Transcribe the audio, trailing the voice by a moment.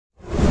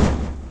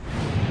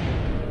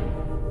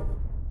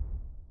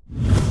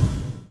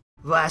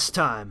Last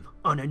time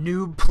on a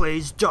Noob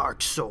Plays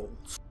Dark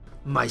Souls.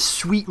 My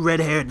sweet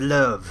red-haired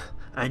love,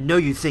 I know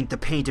you think the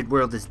painted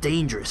world is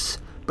dangerous,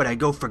 but I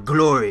go for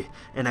glory,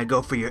 and I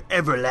go for your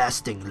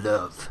everlasting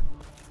love.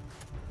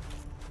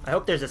 I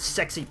hope there's a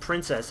sexy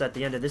princess at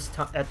the end of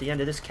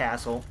this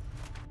castle.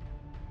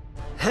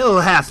 Hell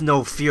hath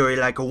no fury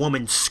like a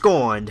woman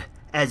scorned,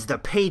 as the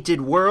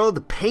painted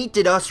world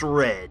painted us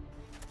red.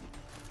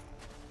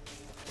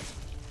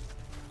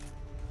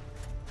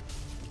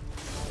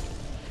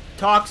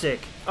 Toxic.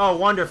 Oh,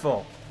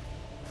 wonderful.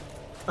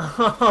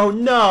 Oh,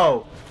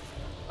 no.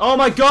 Oh,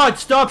 my God.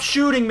 Stop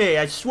shooting me.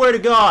 I swear to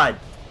God.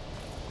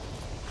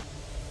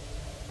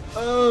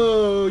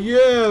 Oh, yeah.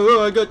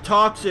 Oh, I got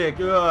toxic.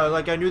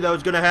 Like I knew that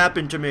was going to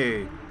happen to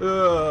me.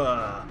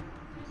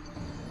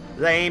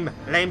 Lame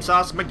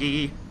sauce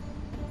McGee.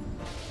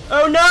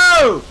 Oh,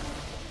 no.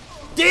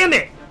 Damn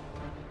it.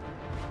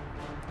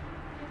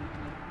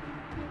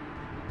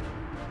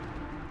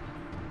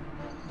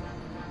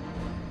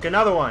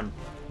 Another one.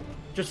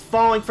 Just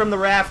falling from the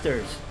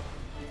rafters.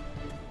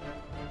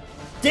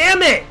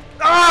 Damn it!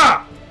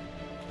 Ah!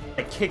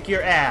 I kick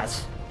your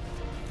ass.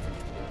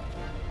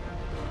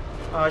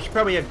 Oh, I should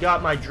probably have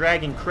got my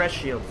Dragon Crest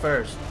Shield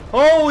first.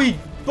 Holy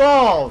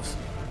balls!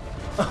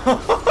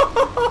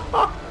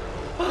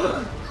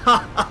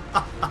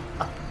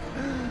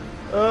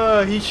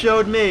 He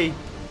showed me.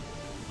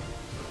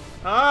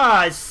 Ah,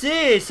 I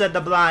see, said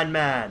the blind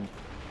man.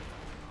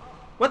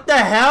 What the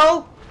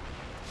hell?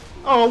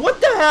 Oh,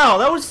 what the hell?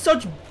 That was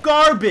such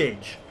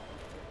garbage.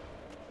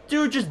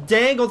 Dude just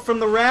dangled from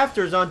the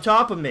rafters on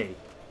top of me.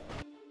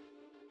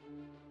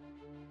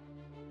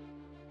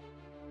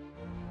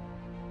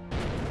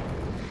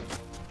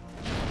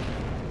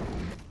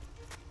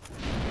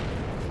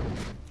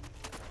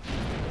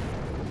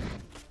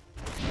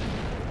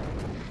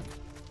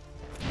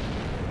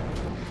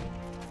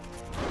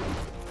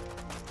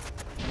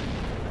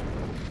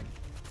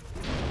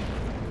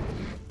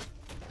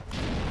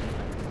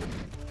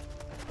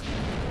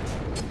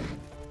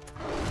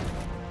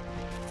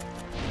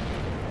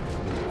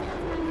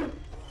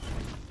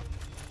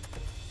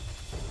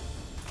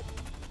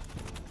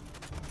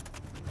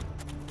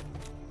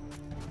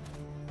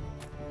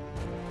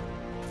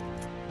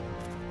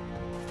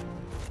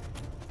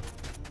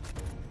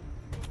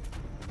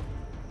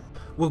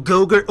 Will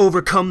Gogurt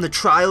overcome the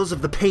trials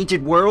of the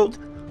painted world,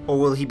 or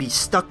will he be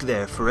stuck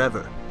there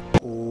forever?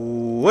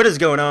 What is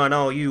going on,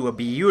 all you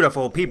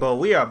beautiful people?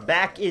 We are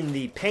back in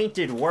the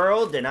painted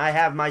world, and I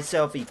have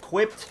myself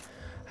equipped.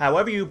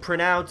 However you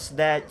pronounce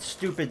that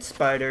stupid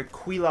spider,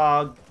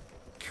 Quilog.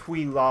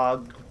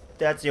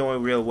 That's the only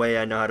real way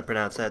I know how to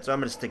pronounce that, so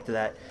I'm going to stick to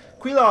that.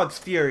 Quilog's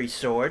Fury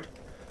Sword,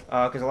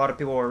 because a lot of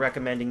people were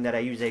recommending that I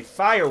use a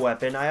fire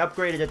weapon. I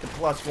upgraded it to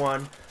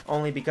 +1.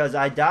 Only because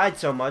I died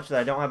so much that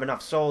I don't have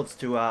enough souls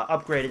to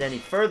upgrade it any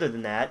further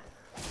than that.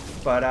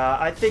 But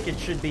I think it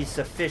should be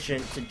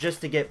sufficient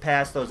just to get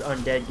past those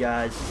undead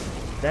guys.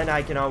 Then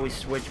I can always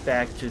switch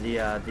back to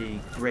the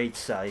great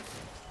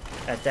scythe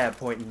at that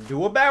point and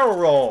do a barrel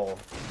roll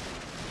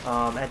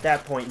at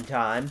that point in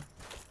time.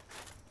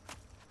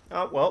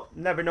 Oh, well,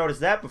 never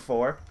noticed that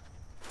before.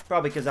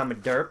 Probably because I'm a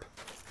derp.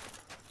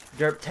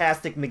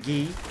 Derptastic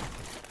McGee.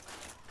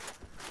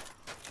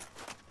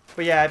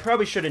 But yeah, I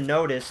probably should have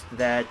noticed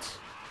that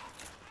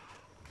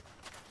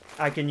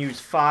I can use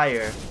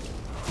fire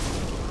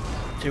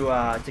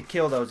to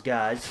kill those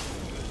guys.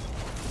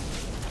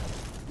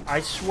 I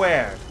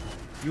swear,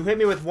 you hit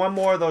me with one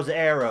more of those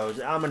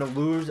arrows, I'm gonna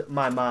lose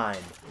my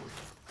mind.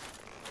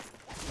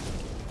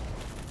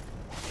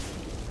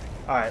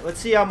 Alright, let's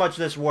see how much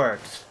this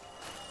works.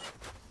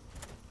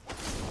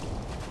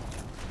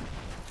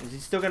 Is he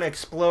still gonna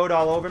explode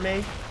all over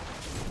me?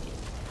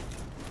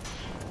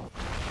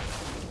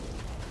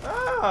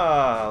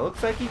 Oh,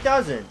 looks like he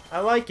doesn't. I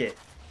like it.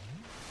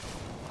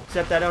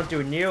 Except I don't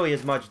do nearly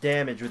as much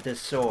damage with this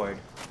sword.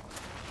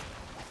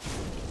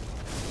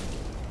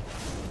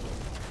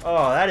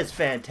 Oh, that is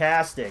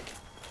fantastic.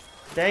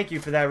 Thank you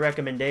for that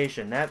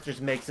recommendation. That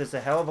just makes this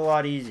a hell of a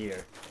lot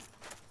easier.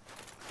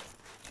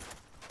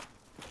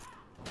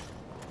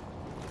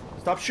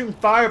 Stop shooting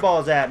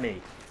fireballs at me.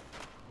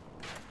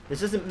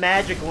 This isn't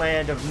Magic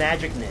Land of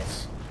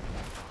magicness.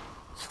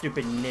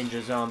 Stupid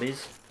ninja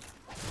zombies.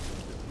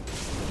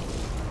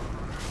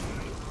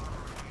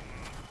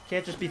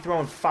 Can't just be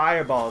throwing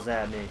fireballs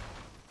at me.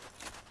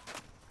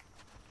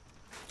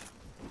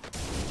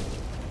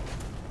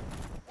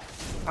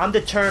 I'm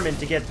determined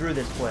to get through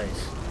this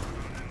place.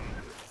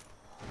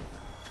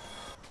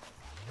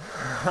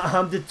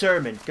 I'm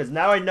determined, because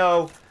now I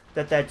know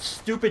that that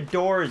stupid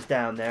door is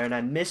down there, and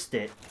I missed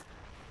it.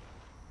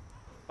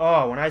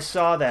 Oh, when I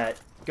saw that,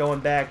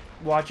 going back,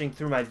 watching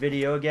through my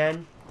video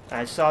again,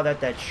 I saw that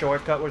that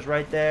shortcut was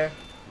right there.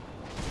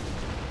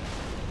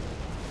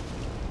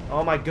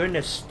 Oh my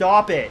goodness,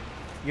 stop it!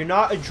 You're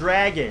not a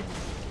dragon.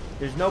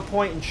 There's no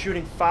point in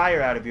shooting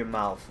fire out of your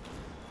mouth.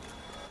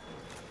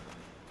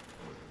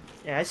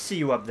 Yeah, I see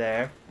you up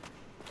there.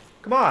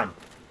 Come on.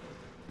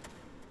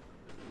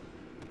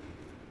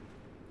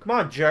 Come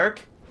on,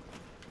 jerk.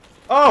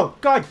 Oh,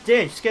 god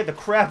damn, you scared the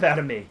crap out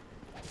of me.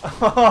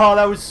 Oh,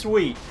 that was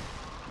sweet.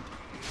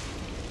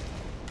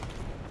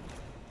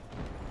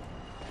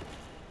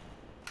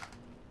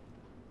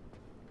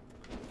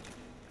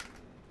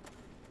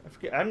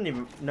 I didn't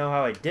even know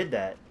how I did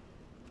that.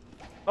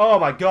 Oh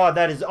my god,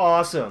 that is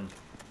awesome.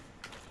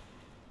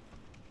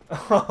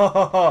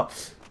 I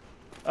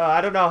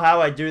don't know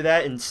how I do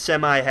that in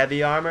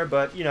semi-heavy armor,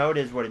 but, you know, it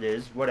is what it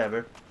is.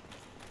 Whatever.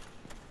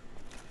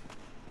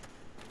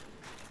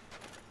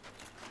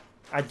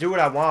 I do what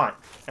I want,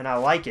 and I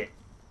like it.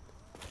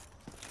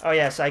 Oh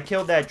yes, I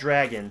killed that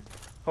dragon.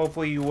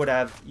 Hopefully you will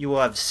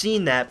have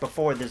seen that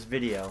before this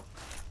video.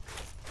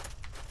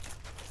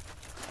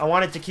 I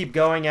wanted to keep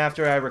going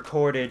after I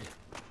recorded,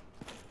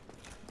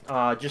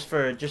 just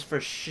for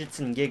shits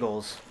and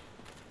giggles.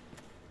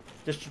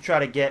 Just to try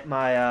to get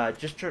my,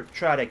 just to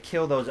try to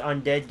kill those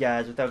undead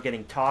guys without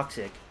getting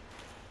toxic.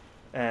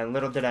 And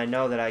little did I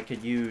know that I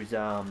could use,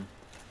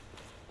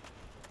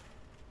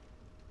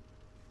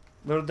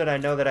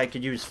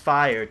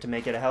 fire to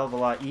make it a hell of a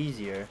lot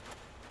easier.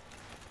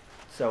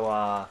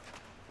 So,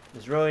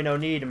 there's really no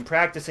need in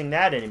practicing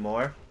that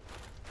anymore.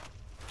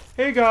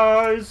 Hey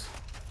guys!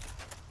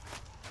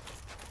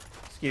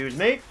 Excuse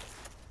me.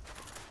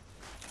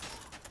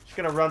 Just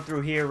gonna run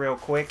through here real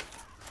quick.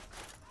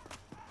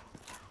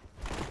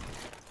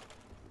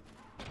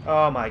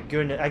 Oh my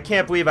goodness, I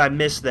can't believe I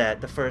missed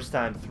that the first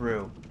time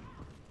through.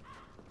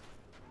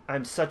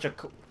 I'm such a...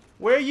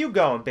 Where are you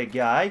going, big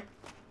guy?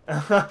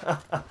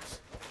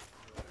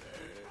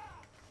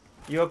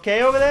 You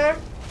okay over there?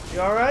 You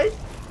alright?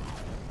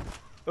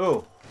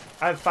 Ooh,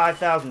 I have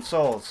 5,000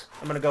 souls.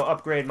 I'm gonna go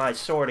upgrade my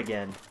sword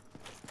again.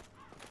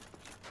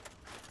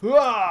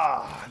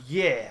 Ah,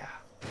 yeah!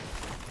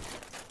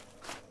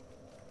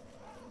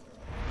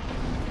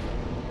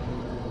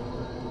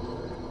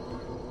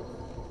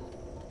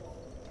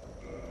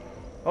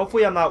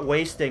 Hopefully I'm not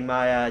wasting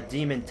my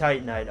Demon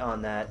Titanite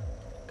on that.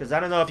 Because I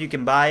don't know if you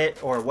can buy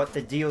it or what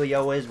the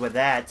dealio is with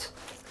that.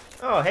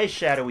 Oh, hey,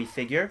 shadowy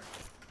figure.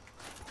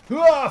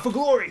 Ah, for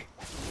glory!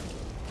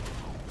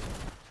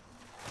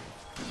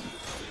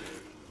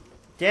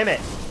 Damn it.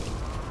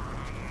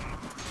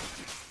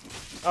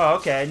 Oh,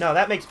 okay. No,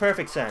 that makes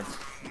perfect sense.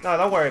 No,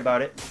 don't worry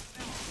about it.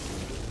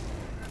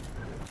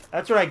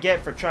 That's what I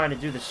get for trying to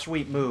do the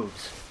sweet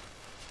moves.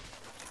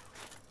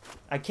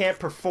 I can't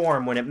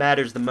perform when it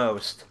matters the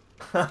most.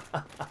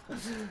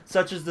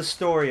 Such is the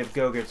story of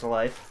Gogurt's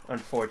life,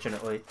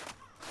 unfortunately.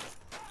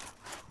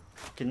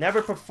 Can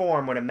never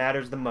perform when it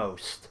matters the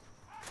most.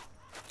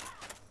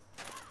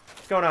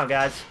 What's going on,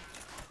 guys?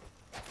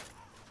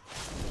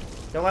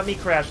 Don't let me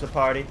crash the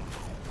party.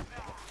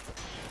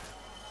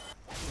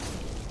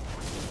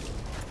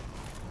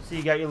 See,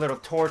 you got your little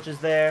torches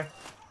there.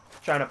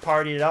 Trying to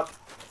party it up.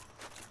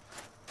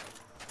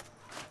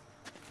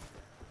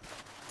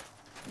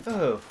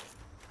 Oh.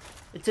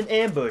 It's an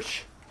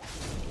ambush.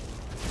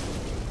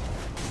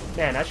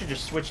 Man, I should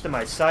just switch to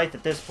my scythe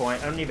at this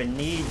point. I don't even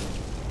need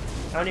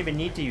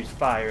to use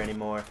fire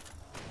anymore.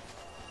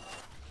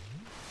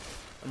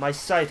 My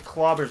scythe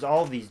clobbers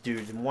all of these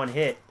dudes in one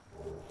hit.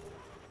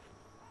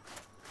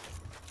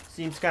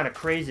 Seems kind of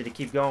crazy to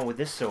keep going with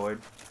this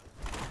sword.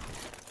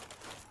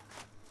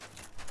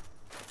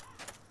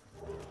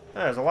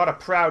 Oh, there's a lot of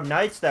proud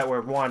knights that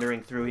were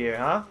wandering through here,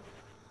 huh?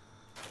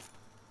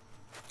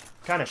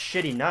 Kind of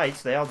shitty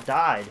knights. They all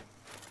died.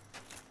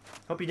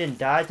 Hope you didn't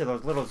die to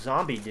those little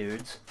zombie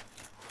dudes.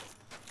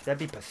 That'd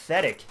be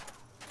pathetic.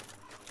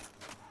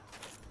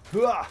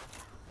 Hooah!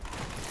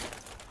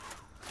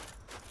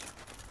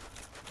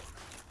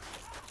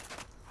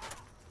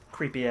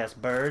 Creepy ass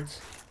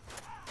birds.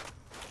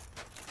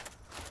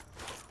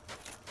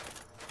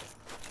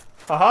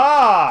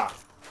 Haha!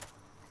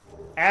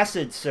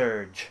 Acid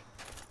surge.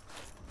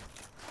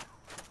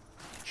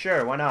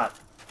 Sure, why not?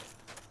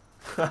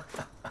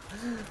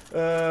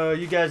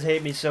 You guys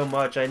hate me so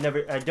much. I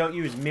don't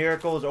use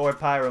miracles or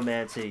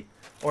pyromancy.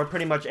 Or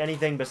pretty much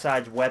anything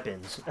besides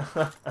weapons.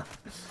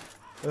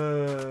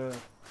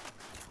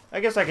 I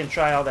guess I can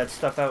try all that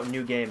stuff out in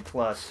New Game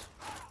Plus.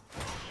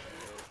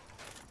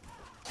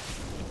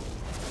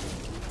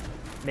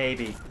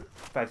 Maybe.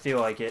 If I feel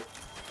like it.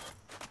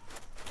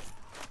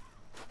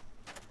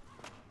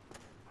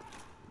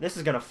 This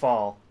is gonna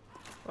fall.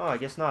 Oh, I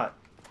guess not.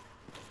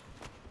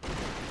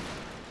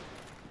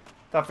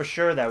 Thought for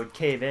sure that would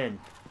cave in.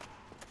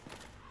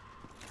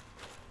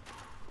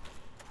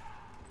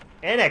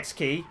 Annex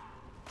key?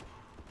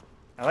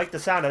 I like the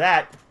sound of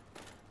that.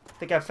 I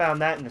think I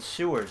found that in the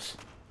sewers.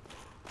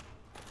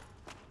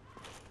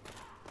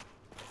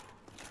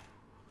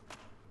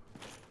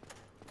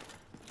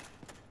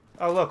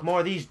 Oh look, more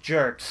of these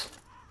jerks.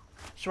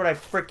 That's what I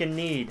frickin'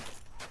 need.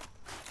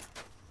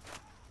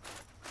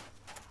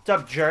 What's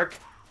up, jerk?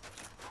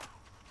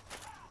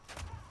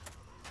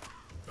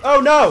 Oh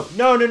no!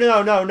 No, no,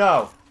 no, no,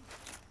 no!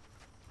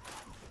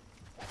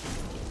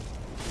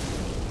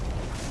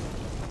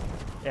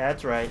 Yeah,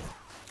 that's right.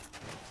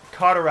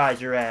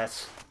 Cauterize your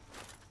ass.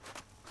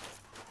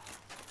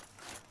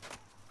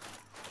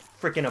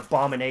 Frickin'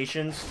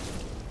 abominations.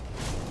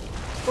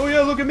 Oh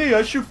yeah, look at me.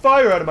 I shoot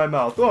fire out of my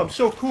mouth. Oh, I'm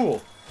so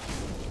cool.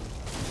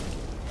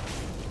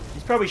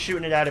 He's probably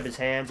shooting it out of his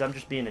hands. I'm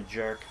just being a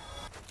jerk.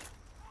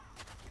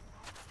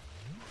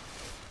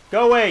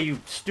 Go away, you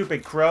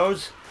stupid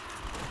crows.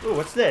 Ooh,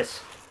 what's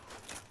this?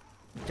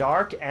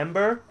 Dark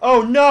Ember?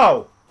 Oh,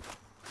 no!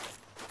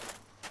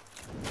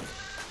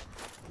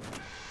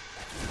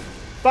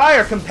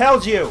 Fire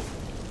compels you!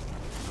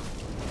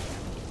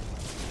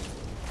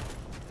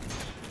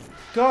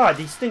 God,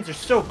 these things are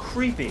so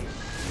creepy.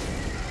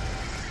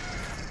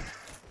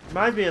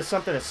 Reminds me of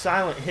something of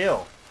Silent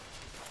Hill.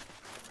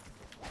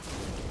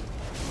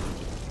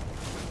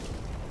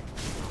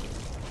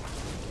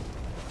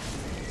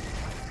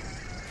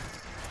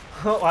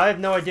 Oh, I have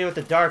no idea what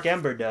the Dark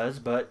Ember does,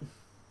 but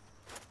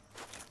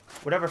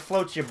whatever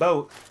floats your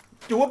boat.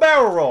 Do a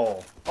barrel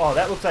roll! Oh,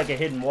 that looks like a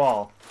hidden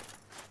wall.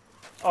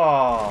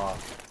 Oh,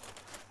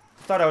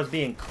 I thought I was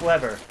being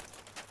clever.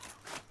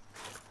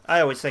 I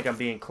always think I'm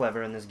being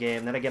clever in this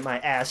game, then I get my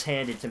ass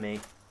handed to me.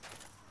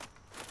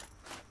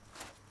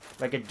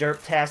 Like a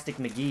derptastic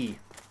McGee.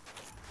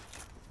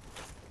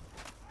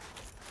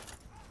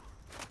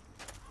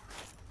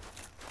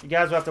 You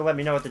guys will have to let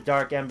me know what the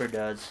Dark Ember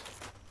does.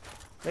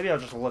 Maybe I'll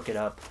just look it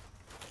up.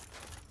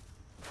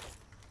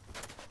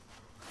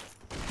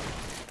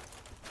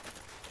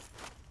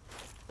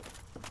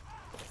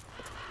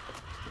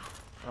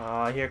 Oh,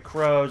 I hear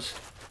crows.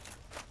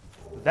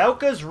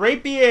 Velka's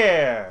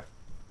Rapier!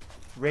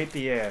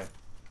 Rapier.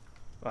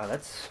 Wow,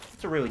 that's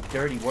a really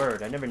dirty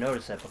word. I never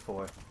noticed that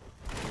before.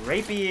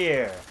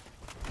 Rapier.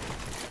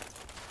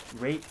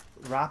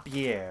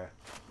 Rapier.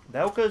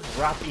 Velka's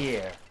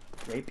Rapier.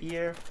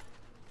 Rapier?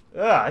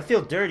 Ugh, I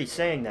feel dirty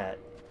saying that.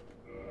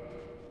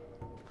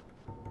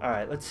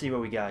 Alright, let's see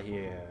what we got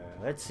here.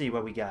 Let's see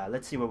what we got.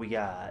 Let's see what we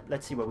got.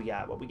 Let's see what we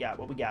got. What we got.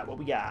 What we got. What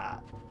we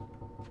got.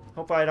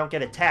 Hopefully I don't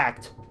get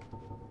attacked.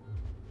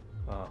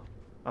 Oh.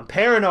 I'm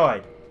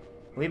paranoid.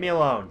 Leave me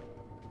alone.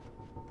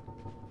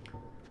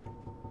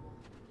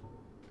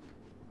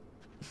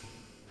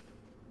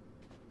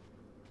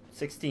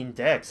 $16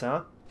 dex,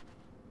 huh?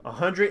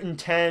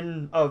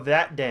 110 of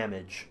that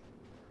damage.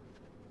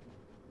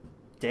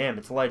 Damn,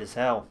 it's light as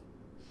hell.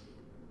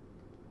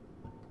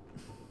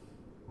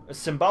 A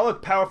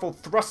symbolic, powerful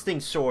thrusting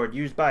sword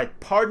used by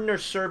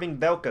Pardoner-serving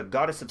Velka,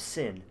 goddess of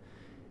sin.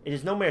 It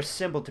is no mere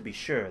symbol, to be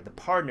sure. The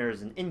Pardoner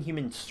is an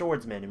inhuman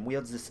swordsman and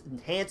wields this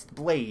enhanced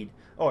blade,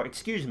 or,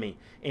 excuse me,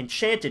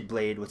 enchanted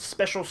blade with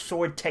special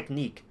sword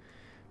technique.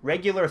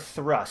 Regular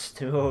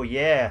thrust. Oh,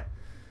 yeah.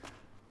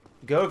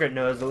 Gogurt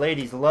knows the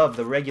ladies love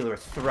the regular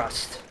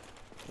thrust.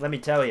 Let me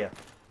tell you.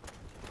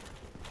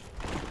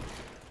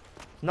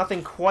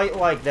 Nothing quite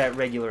like that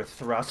regular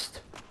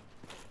thrust.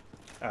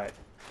 Alright.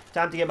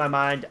 Time to get my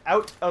mind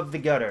out of the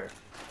gutter.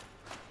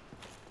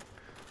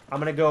 I'm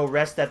going to go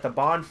rest at the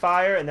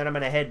bonfire, and then I'm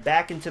going to head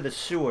back into the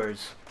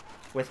sewers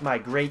with my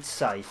great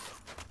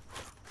scythe.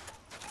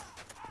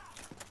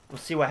 We'll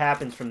see what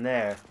happens from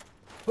there.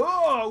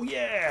 Oh,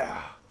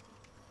 yeah!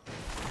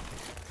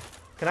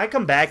 Can I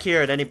come back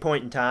here at any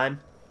point in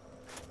time?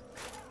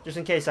 Just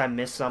in case I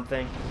miss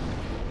something.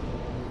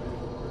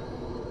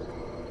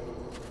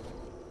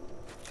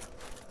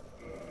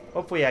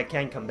 Hopefully I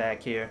can come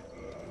back here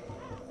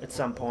at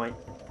some point.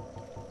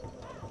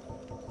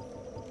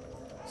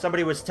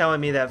 Somebody was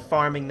telling me that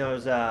farming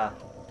those, that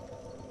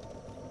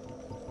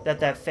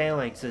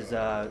phalanx is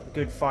a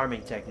good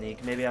farming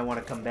technique. Maybe I want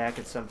to come back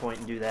at some point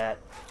and do that.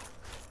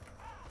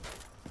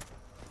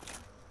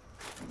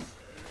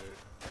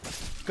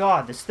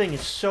 God, this thing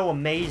is so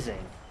amazing.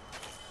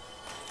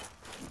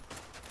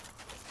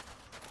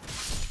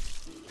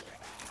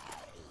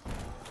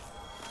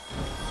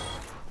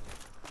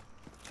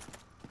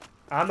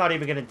 I'm not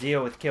even gonna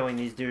deal with killing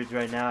these dudes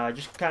right now. I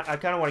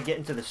kind of want to get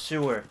into the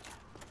sewer.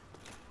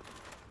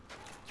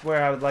 It's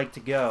where I would like to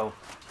go.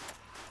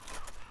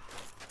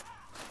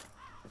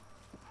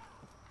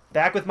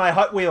 Back with my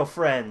Hot Wheel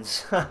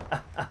friends.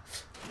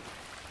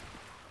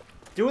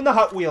 Doing the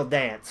Hot Wheel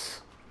dance.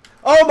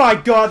 Oh my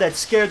god, that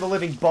scared the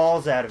living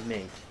balls out of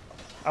me.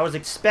 I was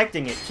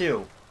expecting it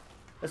too.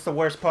 That's the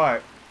worst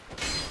part.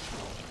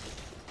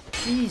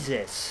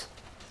 Jesus.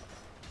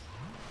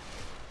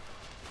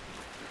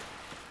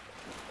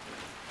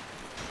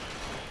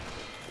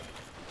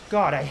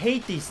 God, I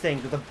hate these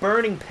things with a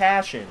burning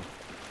passion.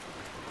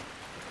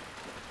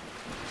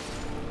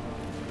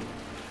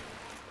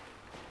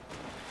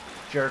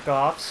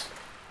 Jerk-offs.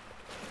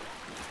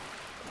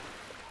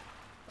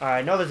 Alright,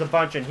 I know there's a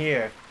bunch in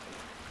here.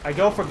 I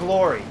go for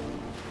glory.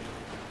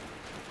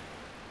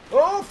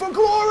 Oh, for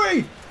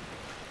glory!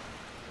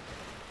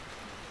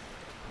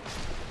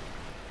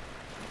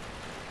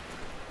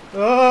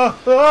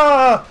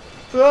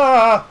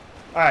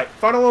 Alright,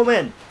 funnel them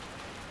in.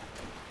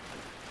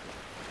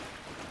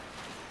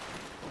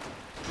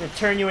 I'm gonna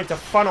turn you into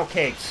funnel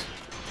cakes.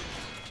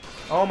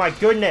 Oh my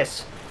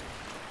goodness.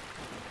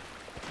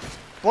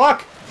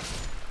 Block!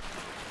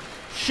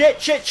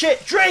 Shit, shit,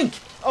 shit! Drink!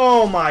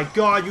 Oh my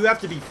god, you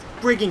have to be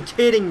friggin'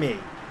 kidding me.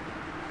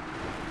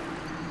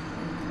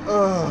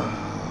 Ugh.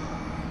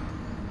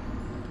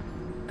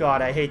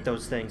 God, I hate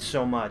those things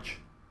so much.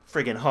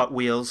 Friggin' Hot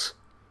Wheels.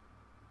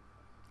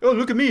 Oh,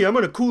 look at me. I'm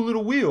on a cool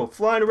little wheel,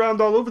 flying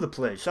around all over the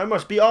place. I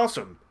must be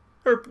awesome.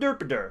 Herp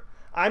derpader.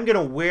 I'm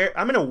gonna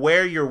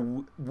wear your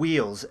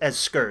wheels as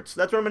skirts.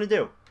 That's what I'm gonna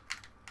do.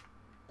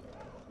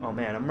 Oh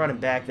man, I'm running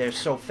back there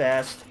so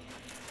fast.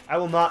 I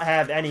will not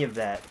have any of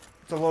that.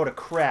 It's a load of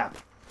crap.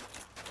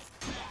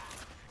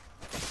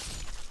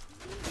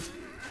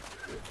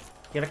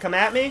 You gonna come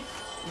at me?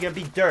 You're gonna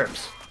be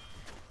derps.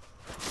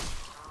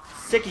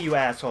 Sick of you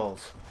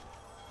assholes.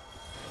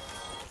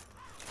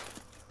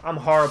 I'm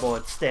horrible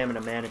at stamina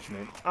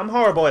management. I'm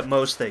horrible at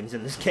most things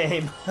in this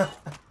game.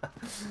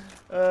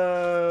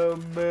 Oh,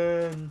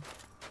 man.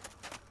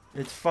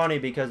 It's funny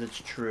because it's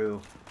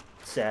true,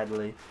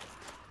 sadly.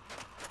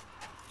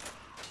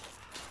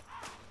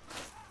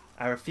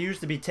 I refuse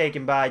to be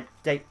taken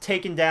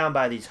down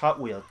by these Hot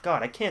Wheels.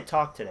 God, I can't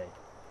talk today.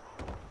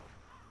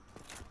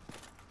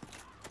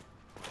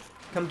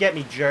 Come get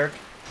me, jerk.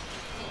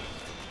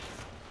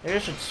 Maybe I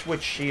should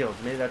switch shields.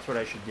 Maybe that's what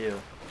I should do.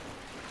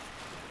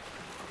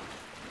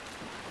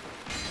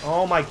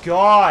 Oh my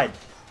god!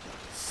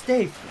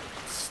 Stay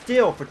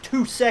still for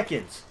 2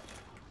 seconds.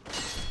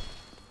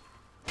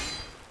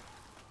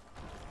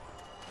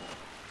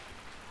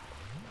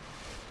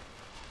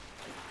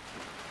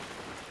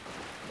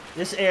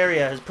 This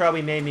area has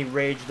probably made me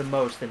rage the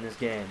most in this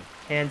game.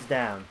 Hands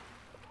down.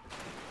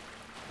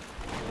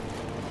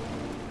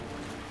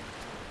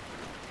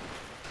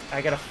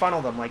 I gotta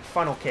funnel them like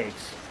funnel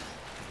cakes.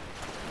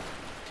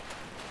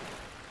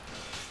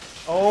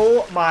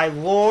 Oh my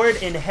Lord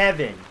in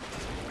heaven.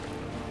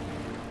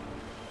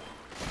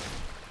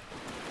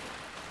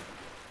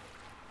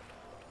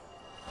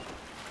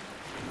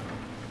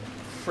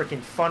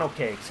 Freaking funnel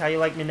cakes. How you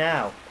like me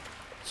now?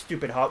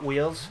 Stupid Hot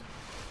Wheels.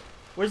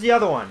 Where's the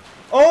other one?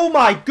 Oh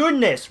my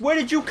goodness! Where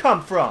did you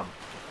come from?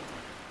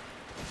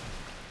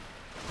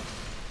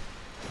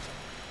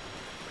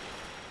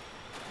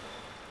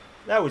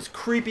 That was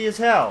creepy as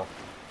hell.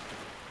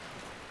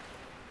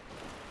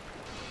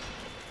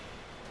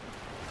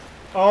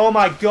 Oh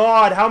my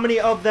god, how many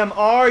of them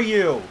are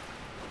you?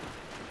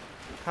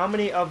 How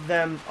many of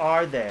them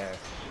are there?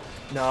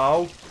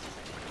 No.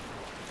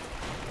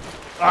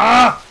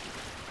 Ah!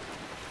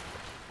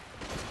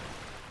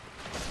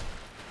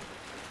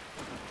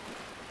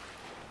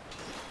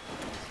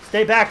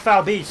 Stay back,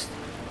 foul beast.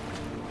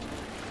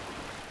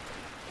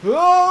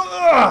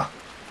 Oh,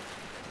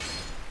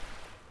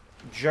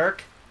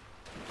 jerk.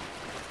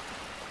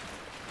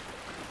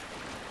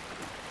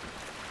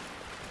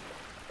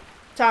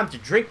 Time to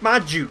drink my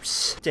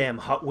juice. Damn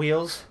Hot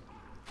Wheels.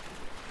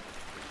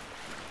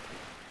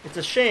 It's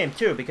a shame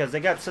too because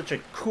they got such a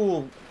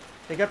cool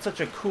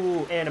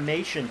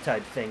animation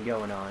type thing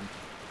going on.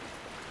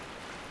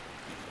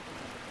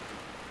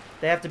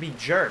 They have to be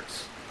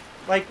jerks.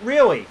 Like,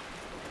 really?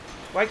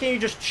 Why can't you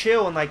just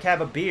chill and, like,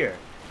 have a beer?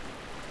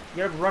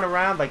 You gotta run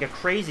around like a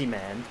crazy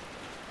man.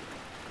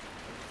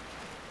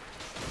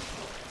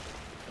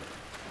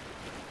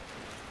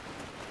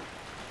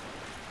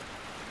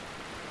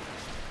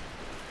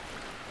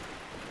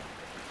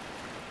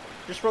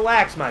 Just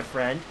relax, my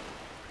friend.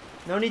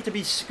 No need to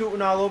be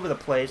scooting all over the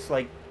place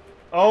like...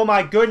 Oh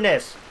my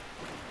goodness!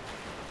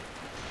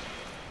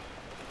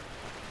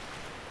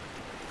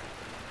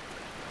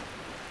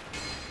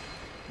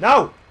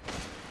 No!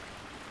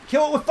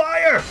 Kill it with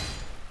fire!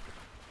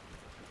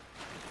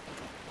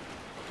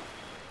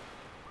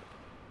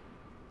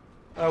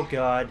 Oh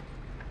god.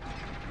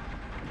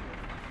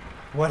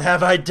 What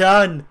have I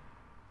done?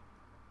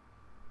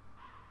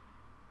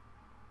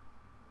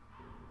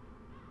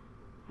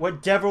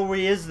 What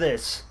devilry is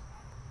this?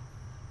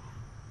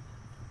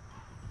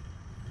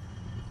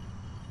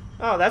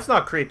 Oh, that's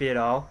not creepy at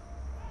all.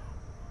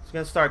 It's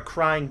gonna start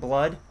crying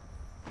blood.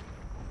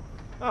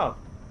 Oh,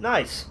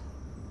 nice.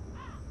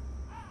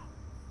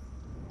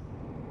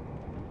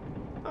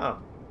 Oh.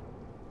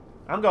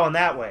 I'm going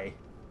that way.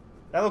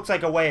 That looks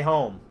like a way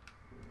home.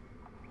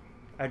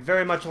 I'd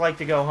very much like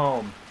to go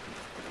home.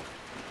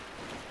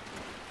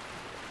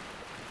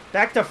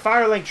 Back to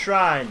Firelink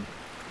Shrine.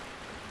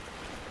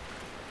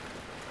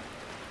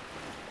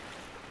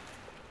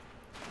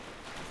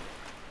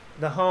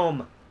 The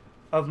home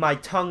of my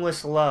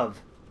tongueless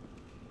love.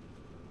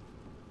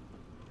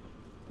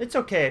 It's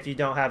okay if you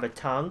don't have a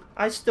tongue.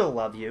 I still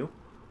love you.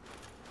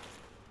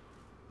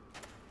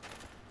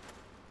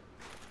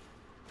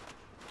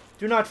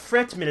 Do not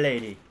fret,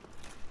 milady.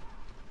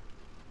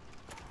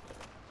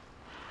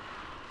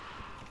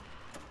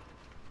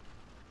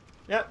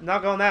 Yep,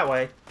 not going that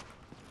way.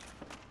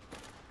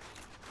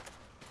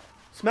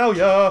 Smell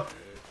ya!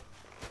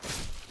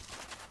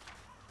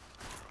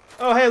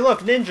 Oh, hey,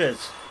 look,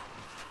 ninjas!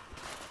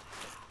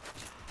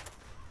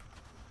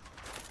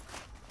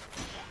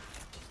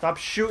 Stop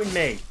shooting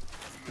me.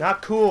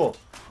 Not cool.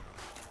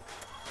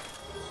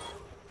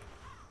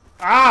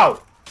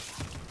 Ow!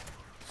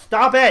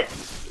 Stop it!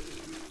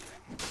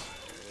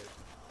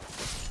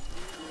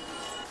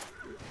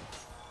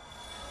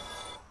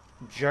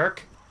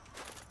 Jerk.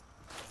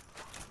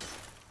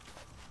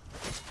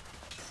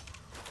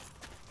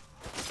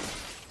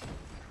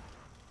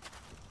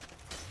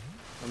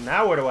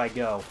 Now where do I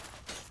go?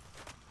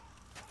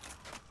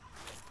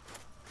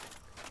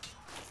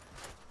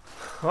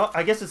 Well,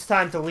 I guess it's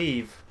time to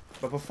leave.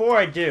 But before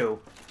I do...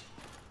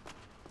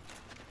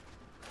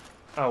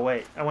 Oh,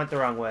 wait. I went the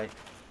wrong way.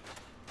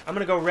 I'm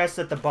gonna go rest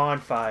at the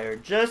bonfire,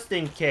 just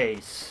in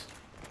case.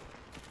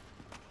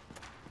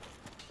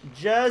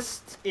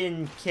 Just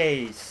in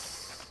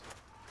case.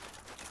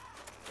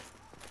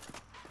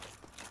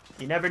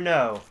 You never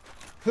know.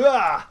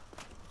 Hah!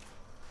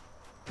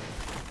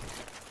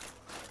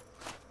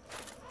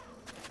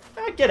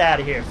 Get out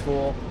of here,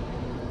 fool.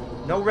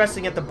 No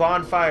resting at the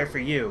bonfire for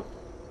you.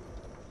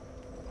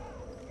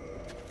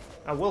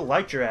 I will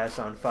light your ass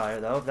on fire,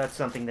 though, if that's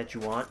something that you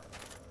want.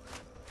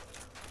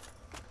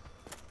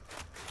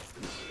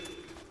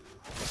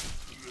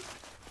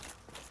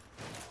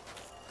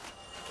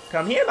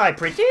 Come here, my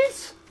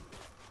pretties!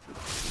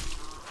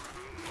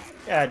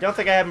 Yeah, I don't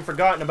think I haven't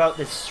forgotten about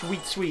this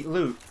sweet, sweet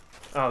loot.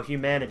 Oh,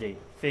 humanity.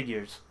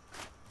 Figures.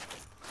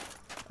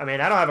 I mean,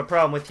 I don't have a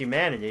problem with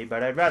humanity,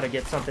 but I'd rather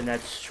get something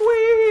that's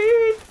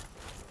sweet!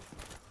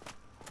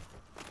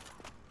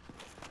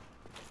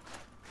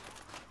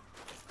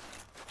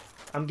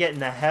 I'm getting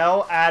the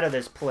hell out of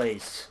this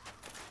place.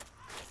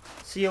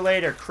 See you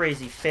later,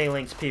 crazy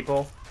phalanx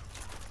people.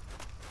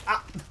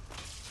 Ah.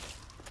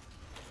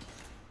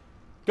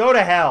 Go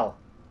to hell!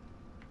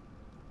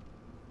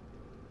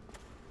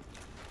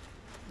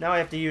 Now I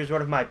have to use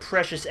one of my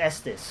precious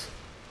Estus.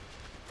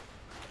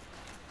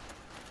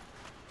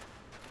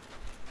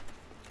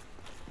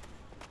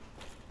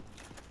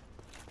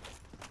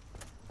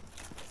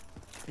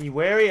 Be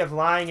wary of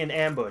lying in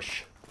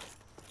ambush.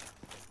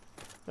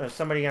 Is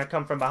somebody gonna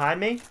come from behind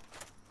me?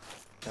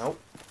 Nope.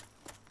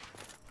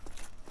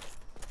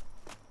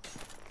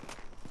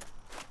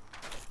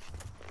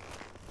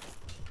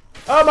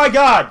 Oh my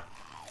god!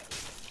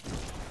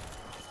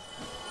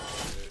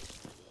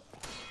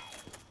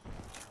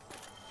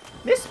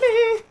 Miss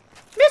me!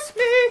 Miss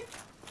me!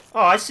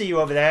 Oh, I see you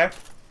over there.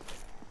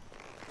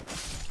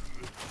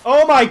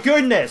 Oh my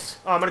goodness!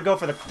 Oh, I'm gonna go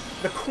for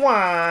the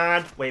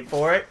quad. Wait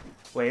for it.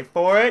 Wait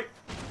for it.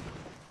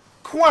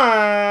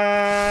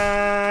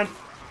 Quad!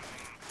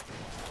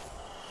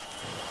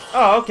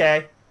 Oh,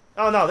 okay.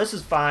 Oh no, this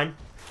is fine.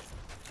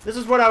 This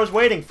is what I was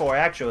waiting for,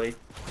 actually.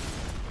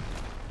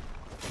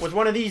 Was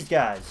one of these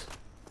guys.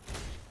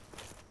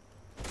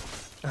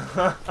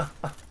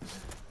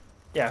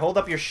 Yeah, hold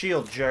up your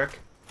shield, jerk.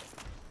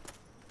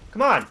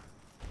 Come on.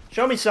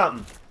 Show me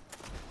something.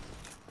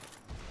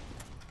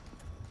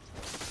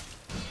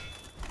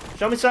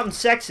 Show me something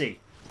sexy.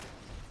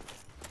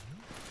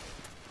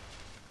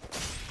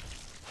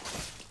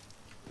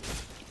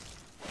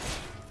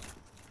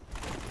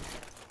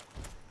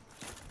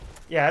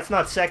 Yeah, that's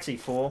not sexy,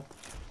 fool.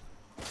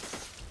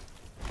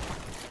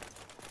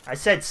 I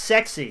said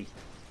sexy.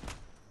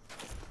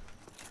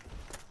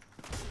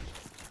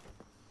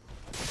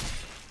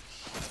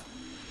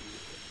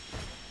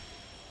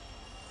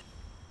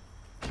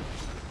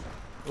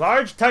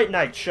 Large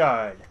Titanite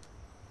shard.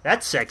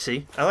 That's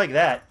sexy. I like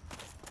that.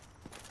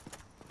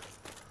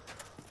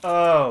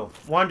 Oh,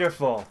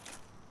 wonderful.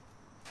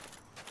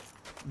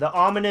 The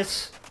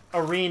ominous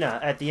arena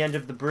at the end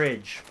of the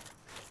bridge.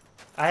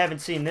 I haven't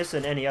seen this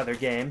in any other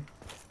game.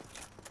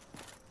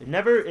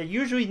 It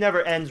usually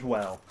never ends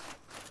well.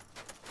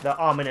 The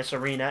ominous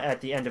arena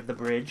at the end of the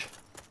bridge.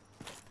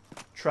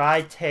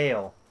 Try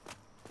tail.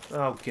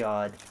 Oh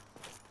god.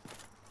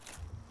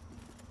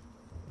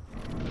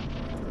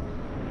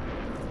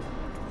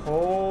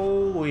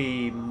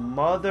 Holy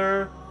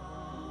mother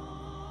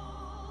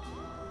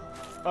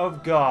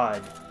of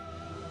God.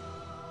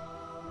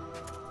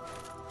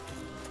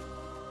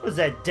 What is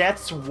that,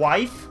 Death's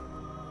wife?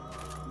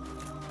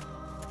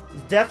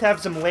 Does Death have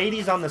some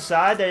ladies on the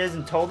side that he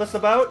hasn't told us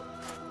about?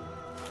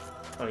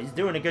 Oh, he's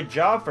doing a good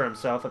job for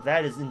himself if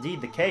that is indeed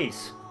the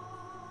case.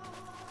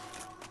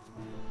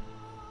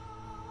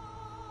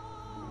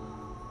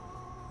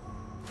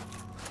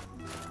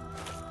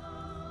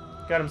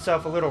 Got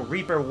himself a little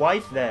Reaper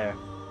wife there.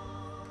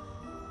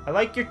 I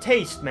like your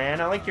taste,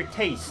 man. I like your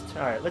taste.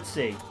 Alright, let's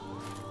see.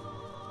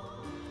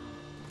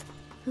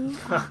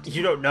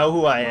 You don't know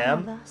who I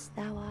am? Thus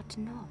thou art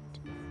not.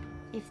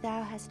 If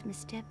thou hast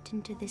misstepped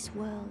into this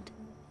world,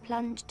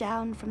 plunge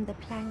down from the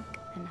plank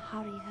and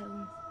hurry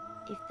home.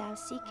 If thou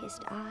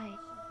seekest I,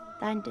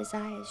 thine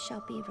desires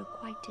shall be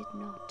requited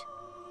not.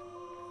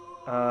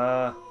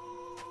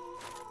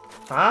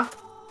 Huh?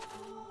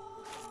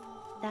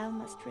 Thou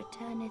must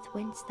returneth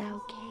whence thou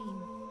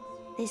came.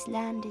 This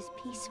land is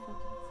peaceful,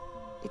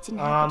 its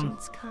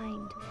inhabitants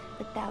kind,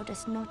 but thou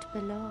dost not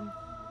belong.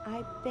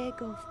 I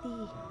beg of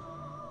thee,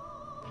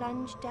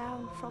 plunge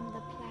down from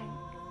the plank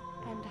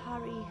and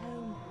hurry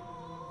home.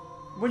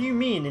 What do you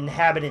mean,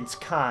 inhabitants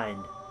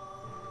kind?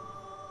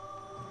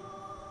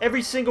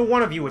 Every single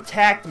one of you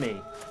attacked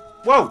me.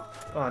 Whoa!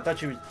 Oh, I thought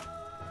she was...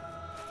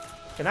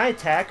 Can I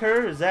attack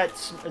her? Is that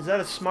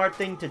a smart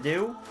thing to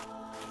do?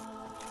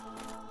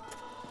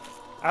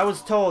 I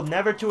was told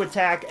never to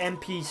attack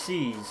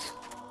NPCs.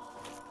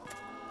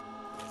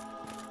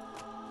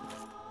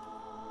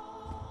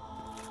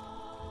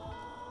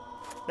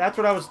 That's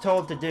what I was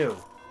told to do.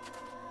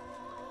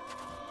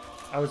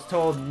 I was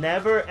told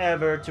never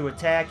ever to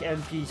attack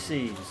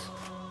NPCs.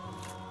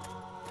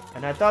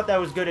 And I thought that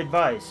was good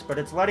advice, but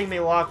it's letting me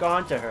lock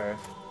onto her,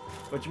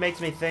 which makes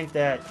me think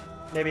that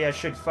maybe I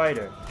should fight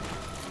her.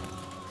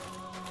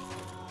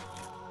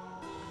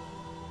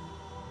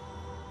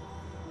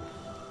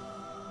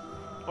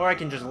 Or I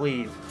can just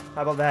leave.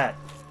 How about that?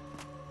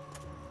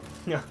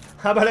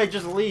 How about I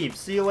just leave?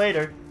 See you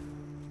later.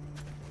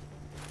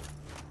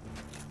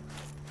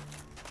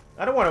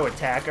 I don't want to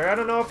attack her. I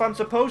don't know if I'm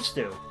supposed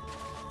to.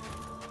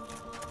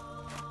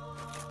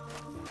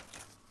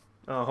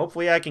 Oh,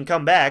 hopefully I can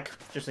come back,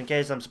 just in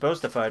case I'm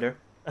supposed to fight her.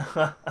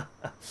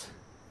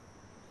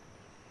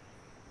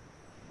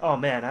 Oh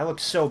man, I look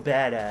so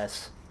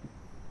badass.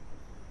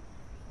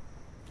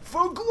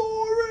 For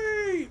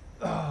glory!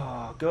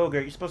 Oh,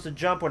 Gogurt, you're supposed to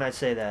jump when I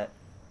say that.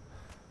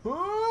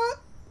 Oh,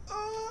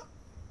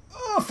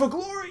 for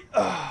glory!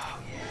 Oh,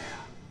 yeah.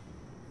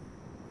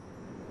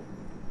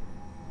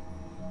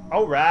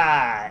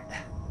 Alright.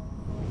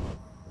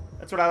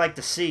 That's what I like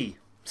to see.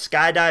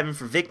 Skydiving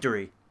for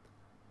victory.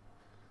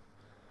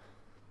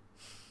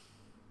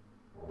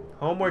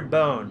 Homeward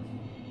Bone.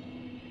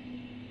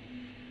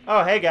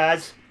 Oh, hey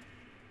guys.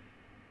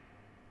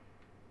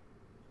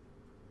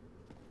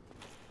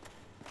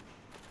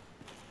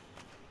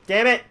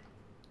 Damn it!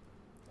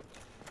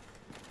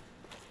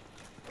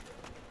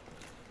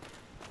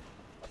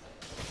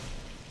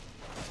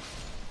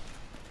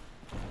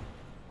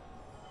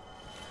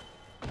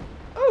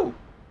 Oh!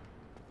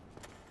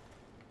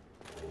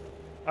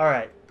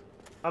 Alright.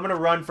 I'm gonna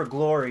run for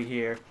glory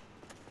here.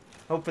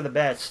 Hope for the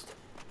best.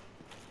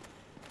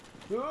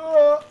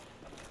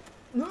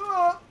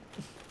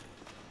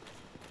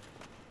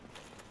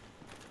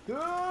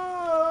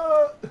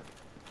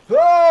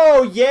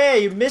 Oh yeah,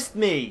 you missed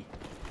me.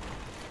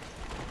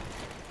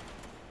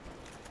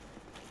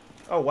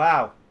 Oh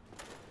wow.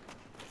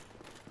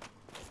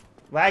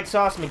 Lag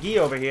Sauce McGee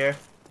over here.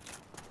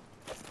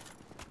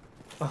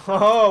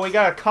 Oh, we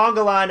got a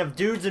conga line of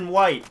dudes in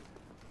white.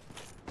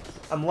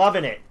 I'm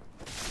loving it.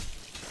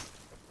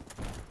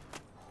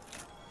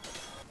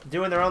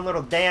 Doing their own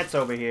little dance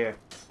over here.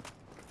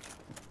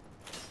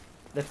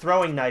 The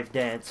throwing knife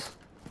dance.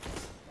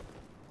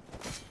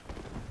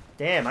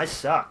 Damn, I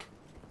suck.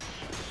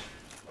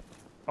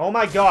 Oh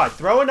my god,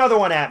 throw another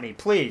one at me,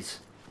 please.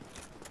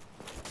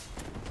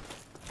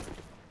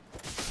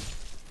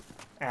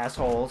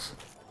 Assholes.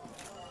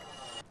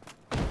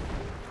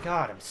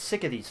 God, I'm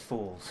sick of these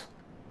fools.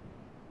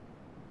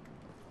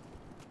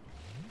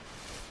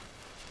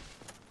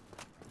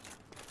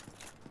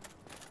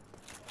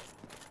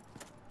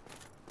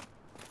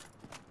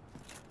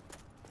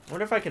 I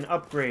wonder if I can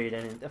upgrade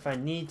any, if I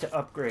need to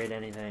upgrade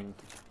anything.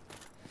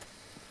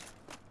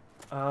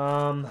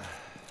 I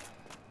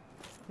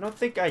don't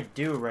think I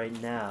do right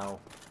now.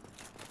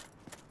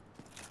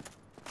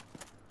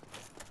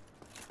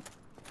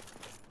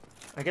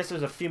 I guess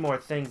there's a few more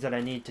things that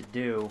I need to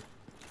do.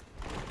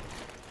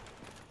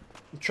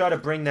 Try to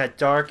bring that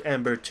Dark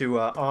Ember to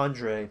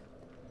Andre,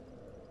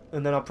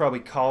 and then I'll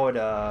probably call it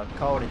a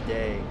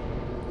day.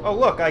 Oh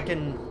look, I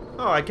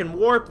can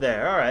warp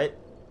there. All right.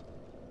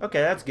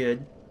 Okay, that's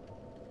good.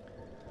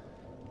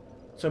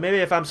 So maybe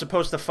if I'm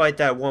supposed to fight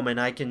that woman,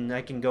 I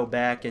can go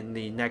back in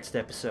the next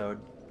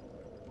episode.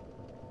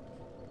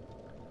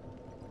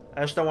 I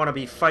just don't want to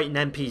be fighting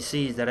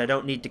NPCs that I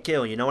don't need to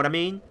kill, you know what I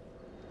mean?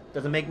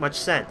 Doesn't make much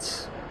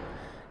sense.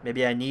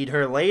 Maybe I need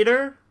her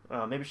later?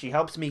 Maybe she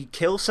helps me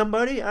kill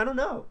somebody? I don't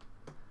know.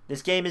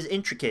 This game is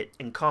intricate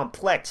and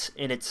complex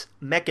in its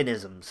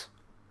mechanisms.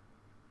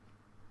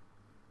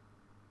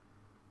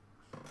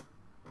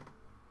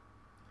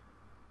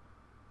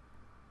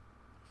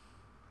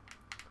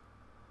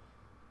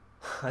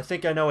 I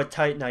think I know what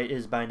Titanite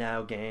is by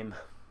now, game.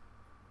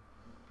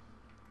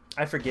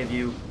 I forgive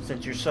you,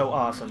 since you're so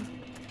awesome.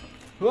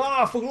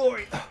 Ah, for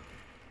glory!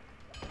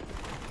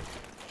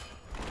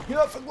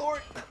 Yeah, for glory!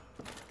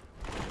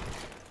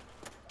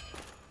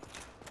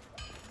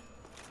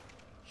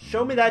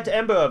 Show me that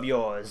ember of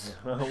yours.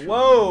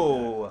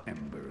 Whoa!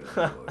 Ember of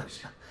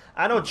yours.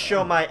 I don't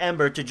show my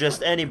ember to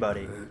just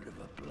anybody. Heard of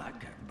a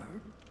black ember?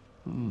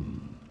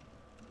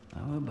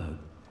 How about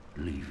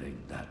leaving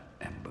that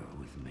ember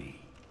with me?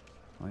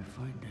 I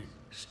find it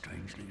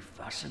strangely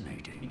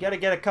fascinating. You gotta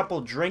get a couple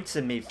drinks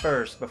in me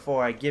first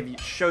before I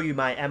show you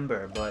my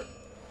ember, but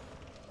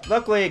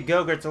luckily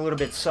Gogurt's a little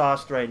bit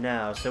sauced right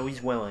now, so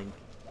he's willing.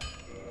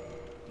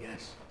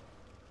 Yes.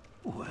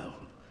 Well,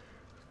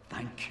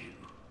 thank you.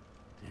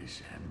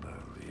 This ember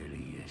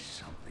really is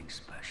something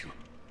special.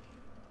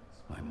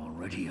 I'm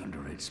already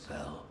under its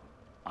spell.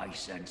 I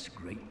sense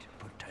great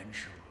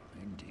potential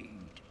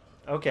indeed.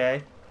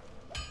 Okay.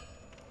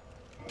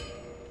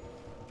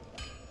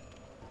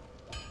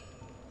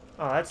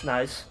 Oh, that's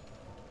nice.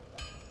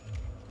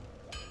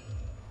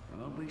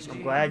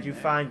 I'm glad you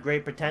find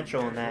great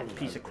potential in that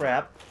piece of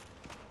crap.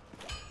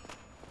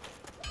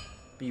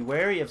 Be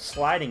wary of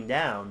sliding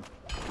down.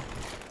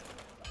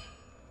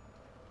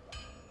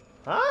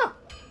 Huh?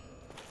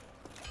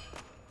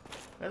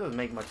 That doesn't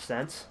make much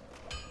sense.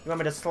 You want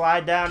me to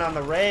slide down on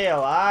the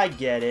rail? I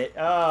get it.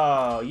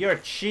 Oh, you're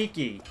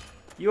cheeky.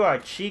 You are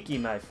cheeky,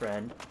 my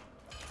friend.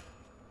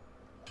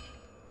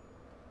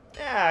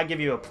 Yeah, I'll give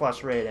you a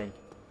plus rating.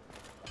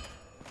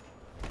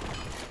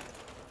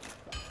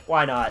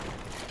 Why not?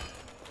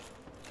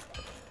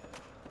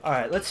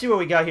 Alright, let's see what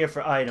we got here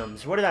for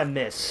items. What did I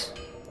miss?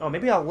 Oh,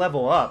 maybe I'll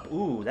level up.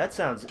 Ooh, that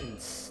sounds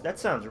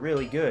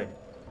really good.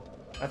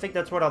 I think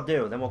that's what I'll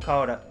do. Then we'll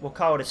call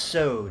it a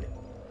sode.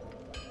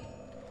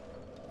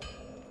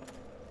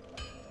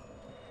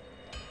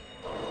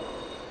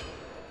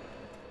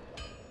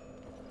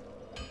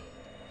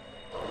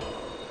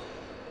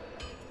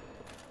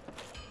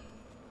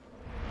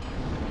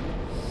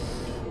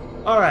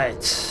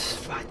 Alright,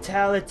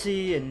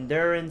 vitality,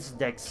 endurance,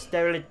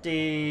 dexterity.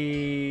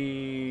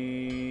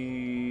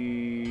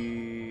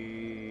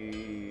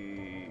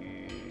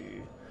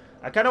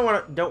 I kind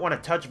of don't want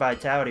to touch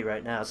vitality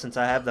right now since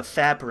I have the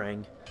FAP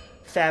ring.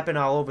 Fapping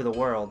all over the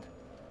world.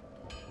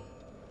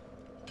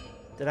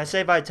 Did I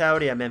say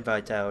vitality? I meant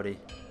vitality.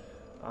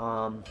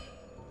 I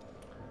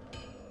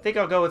think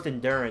I'll go with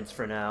endurance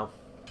for now.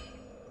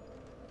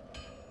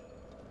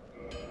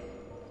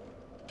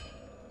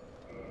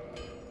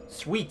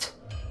 Sweet.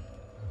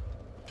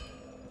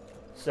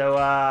 So,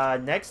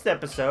 next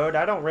episode,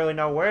 I don't really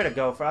know where to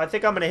go for. I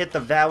think I'm going to hit the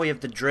Valley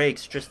of the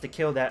Drakes just to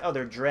kill that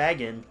other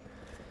dragon.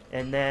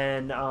 And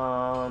then,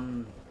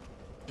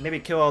 maybe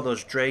kill all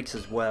those drakes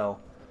as well.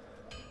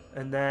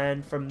 And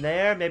then, from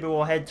there, maybe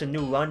we'll head to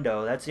New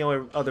Lundo. That's the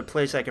only other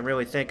place I can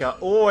really think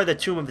of. Or the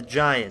Tomb of the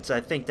Giants.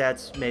 I think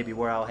that's maybe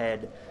where I'll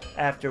head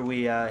after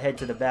we, head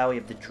to the Valley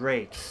of the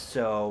Drakes.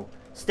 So,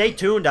 stay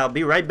tuned. I'll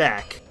be right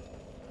back.